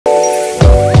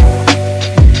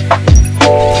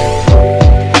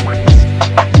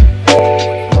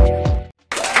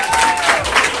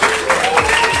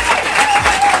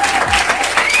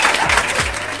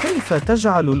كيف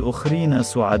تجعل الآخرين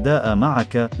سعداء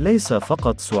معك، ليس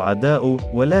فقط سعداء،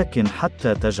 ولكن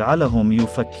حتى تجعلهم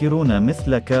يفكرون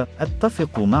مثلك.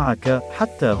 أتفق معك،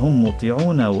 حتى هم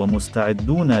مطيعون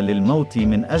ومستعدون للموت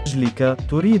من أجلك.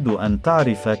 تريد أن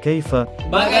تعرف كيف؟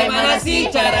 Bagaimana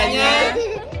sih caranya?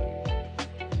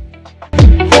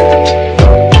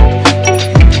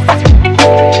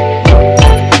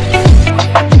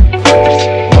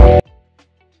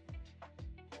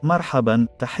 مرحبا،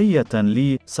 تحية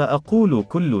لي. سأقول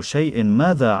كل شيء.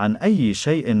 ماذا عن أي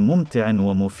شيء ممتع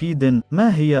ومفيد؟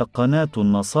 ما هي قناة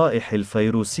النصائح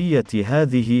الفيروسية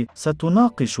هذه؟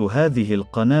 ستناقش هذه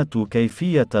القناة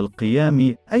كيفية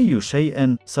القيام أي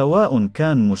شيء، سواء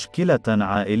كان مشكلة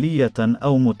عائلية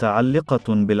أو متعلقة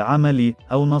بالعمل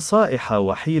أو نصائح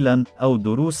وحيلا أو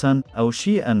دروسا أو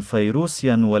شيئا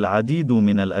فيروسيا والعديد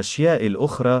من الأشياء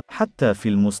الأخرى. حتى في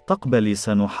المستقبل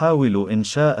سنحاول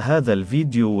إنشاء هذا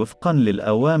الفيديو وفقا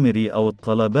للأوامر أو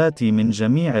الطلبات من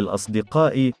جميع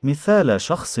الأصدقاء، مثال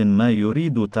شخص ما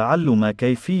يريد تعلم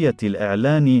كيفية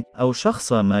الإعلان، أو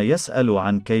شخص ما يسأل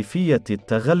عن كيفية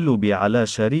التغلب على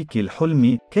شريك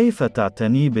الحلم، كيف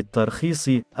تعتني بالترخيص،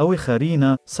 أو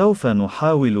آخرين. سوف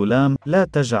نحاول. لا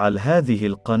تجعل هذه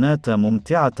القناة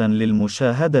ممتعة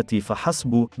للمشاهدة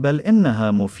فحسب، بل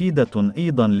إنها مفيدة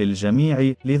أيضا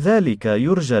للجميع، لذلك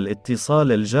يرجى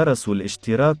الاتصال، الجرس،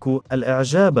 الاشتراك،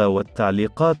 الإعجاب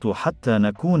والتعليقات حتى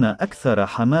نكون أكثر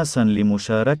حماسا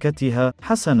لمشاركتها.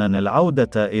 حسنا، العودة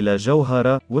إلى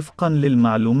جوهر. وفقا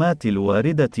للمعلومات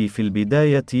الواردة في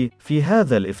البداية في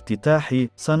هذا الافتتاح،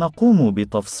 سنقوم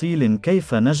بتفصيل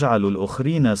كيف نجعل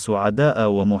الآخرين سعداء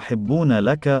ومحبون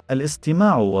لك.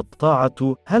 الاستماع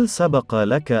والطاعة. هل سبق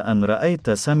لك أن رأيت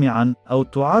سمعا أو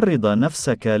تعرض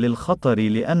نفسك للخطر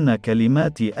لأن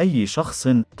كلمات أي شخص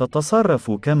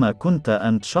تتصرف كما كنت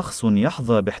أنت؟ شخص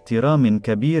يحظى باحترام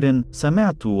كبير،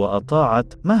 سمعت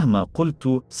وأطاعت مهما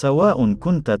قلت، سواء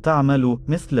كنت تعمل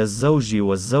مثل الزوج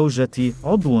والزوجة،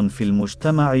 عضو في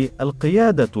المجتمع،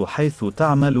 القيادة حيث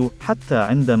تعمل، حتى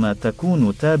عندما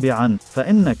تكون تابعا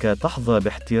فإنك تحظى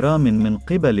باحترام من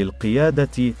قبل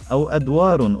القيادة. أو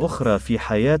أدوار أخرى في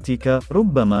حياتك،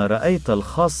 ربما رأيت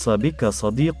الخاص بك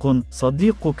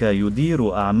صديقك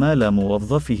يدير أعمال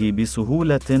موظفه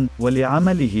بسهولة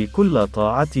ولعمله كل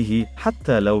طاعته،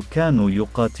 حتى لو كانوا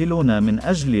يقاتلون من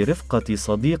أجل رفقة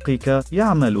صديقك،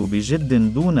 يعمل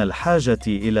بجد دون الحاجة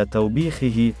إلى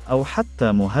توبيخه، أو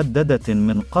حتى مهددة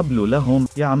من قبل لهم،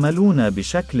 يعملون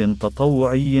بشكل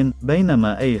تطوعي،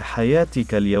 بينما أي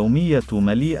حياتك اليومية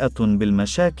مليئة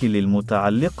بالمشاكل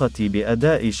المتعلقة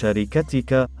بأداء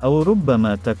شركتك، أو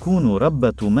ربما تكون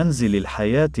ربة منزل.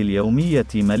 الحياة اليومية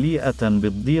مليئة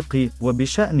بالضيق.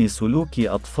 وبشأن سلوك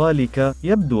أطفالك،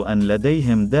 يبدو أن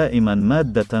لديهم دائما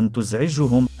مادة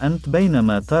تزعجهم أنت،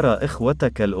 بينما ترى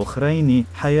إخوتك الآخرين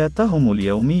حياتهم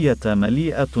اليومية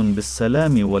مليئة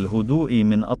بالسلام والهدوء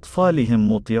من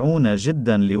أطفالهم، مطيعون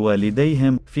جدا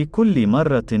لوالديهم في كل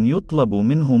مرة يطلب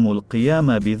منهم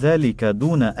القيام بذلك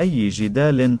دون أي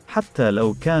جدال، حتى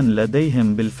لو كان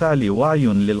لديهم بالفعل وعي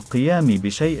للقيام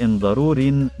بشيء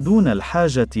ضروري دون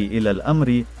الحاجة إلى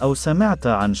الأمر. أو سمعت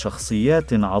عن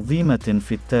شخصيات عظيمة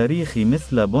في التاريخ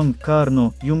مثل بون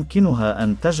كارنو، يمكنها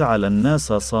أن تجعل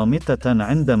الناس صامتة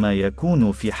عندما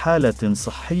يكون في حالة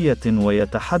صحية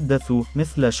ويتحدث،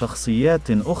 مثل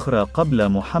شخصيات أخرى قبل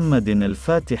محمد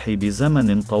الفاتح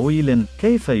بزمن طويل.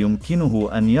 كيف يمكنه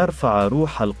أن يرفع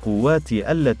روح القوات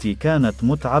التي كانت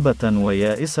متعبة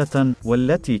ويائسة،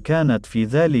 والتي كانت في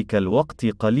ذلك الوقت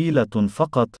قليلة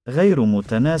فقط، غير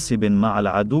متناسب مع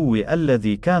العدو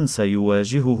الذي كان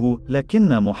سيواجهه،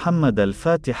 لكن محمد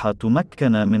الفاتح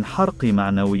تمكن من حرق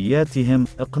معنوياتهم،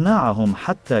 إقناعهم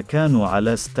حتى كانوا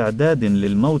على استعداد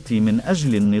للموت من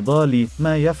أجل النضال.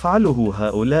 ما يفعله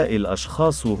هؤلاء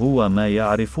الأشخاص هو ما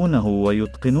يعرفونه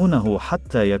ويتقنونه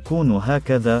حتى يكونوا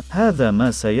هكذا. هذا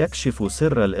ما سيكشف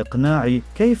سر الإقناع.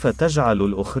 كيف تجعل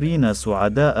الآخرين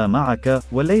سعداء معك،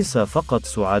 وليس فقط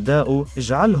سعداء،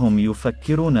 اجعلهم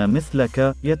يفكرون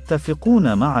مثلك،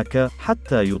 يتفقون معك،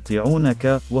 حتى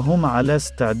يطيعونك، وهم على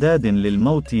استعداد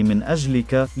للموت من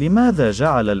أجلك. لماذا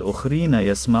جعل الآخرين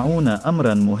يسمعون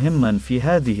أمرا مهما في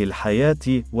هذه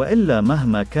الحياة؟ وإلا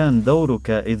مهما كان دورك،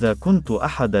 إذا كنت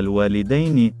أحد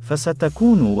الوالدين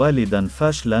فستكون والدا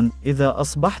فاشلا. إذا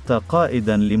أصبحت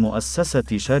قائدا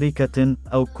لمؤسسة شركة،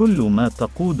 أو كل ما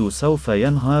تقود سوف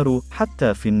ينهار،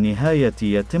 حتى في النهاية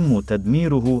يتم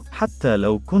تدميره. حتى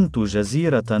لو كنت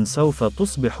جزيرة سوف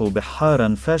تصبح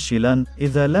بحارا فاشلا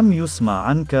إذا لم يسمع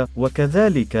عنك.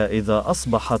 وكذلك إذا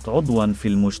أصبحت عضوا في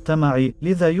المجتمع،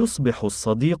 لذا يصبح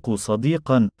الصديق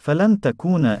صديقا، فلن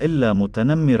تكون إلا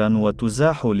متنمرا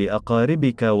وتزاح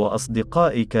لأقاربك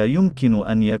وأصدقائك. يمكن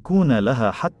أن تكون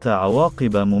لها حتى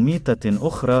عواقب مميتة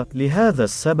أخرى. لهذا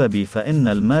السبب فإن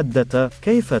المادة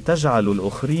كيف تجعل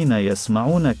الآخرين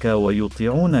يسمعونك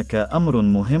ويطيعونك أمر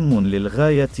مهم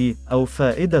للغاية. أو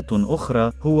فائدة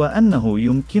أخرى هو أنه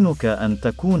يمكنك أن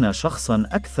تكون شخصا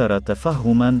أكثر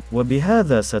تفهما،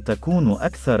 وبهذا ستكون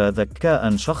أكثر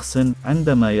ذكاء شخص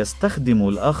عندما يستخدم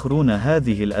الآخرون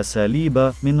هذه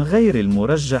الأساليب. من غير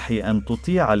المرجح أن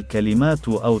تطيع الكلمات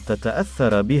أو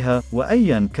تتأثر بها،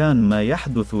 وأيا كان ما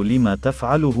يحدث لما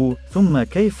تفعله. ثم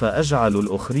كيف أجعل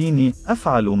الآخرين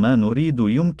أفعل ما نريد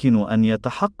يمكن أن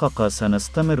يتحقق.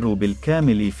 سنستمر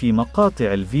بالكامل في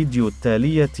مقاطع الفيديو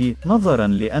التالية. نظرا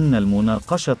لأن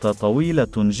المناقشة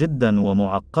طويلة جدا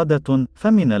ومعقدة،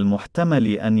 فمن المحتمل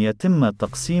أن يتم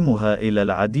تقسيمها إلى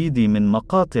العديد من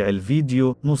مقاطع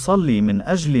الفيديو. نصلي من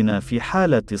أجلنا في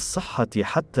حالة الصحة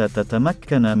حتى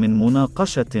تتمكن من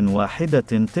مناقشة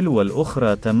واحدة تلو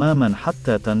الأخرى تماما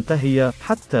حتى تنتهي،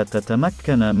 حتى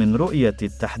تتمكن من رؤية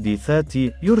التحديثات.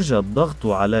 يرجى الضغط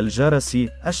على الجرس،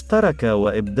 اشترك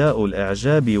وإبداء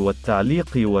الإعجاب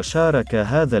والتعليق، وشارك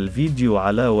هذا الفيديو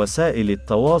على وسائل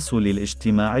التواصل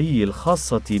الاجتماعي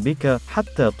الخاصة بك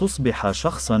حتى تصبح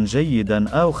شخصا جيدا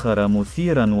آخر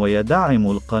مثيرا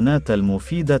ويدعم القناة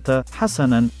المفيدة.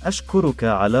 حسنا، أشكرك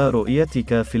على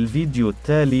رؤيتك في الفيديو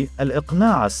التالي.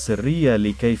 الإقناع السري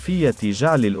لكيفية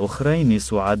جعل الآخرين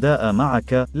سعداء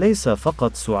معك. ليس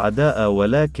فقط سعداء،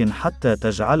 ولكن حتى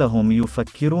تجعلهم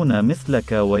يفكرون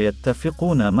مثلك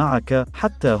ويتفقون معك،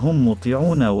 حتى هم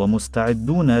مطيعون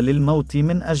ومستعدون للموت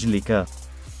من أجلك.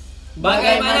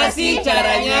 Bagaimana sih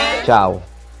caranya? Ciao.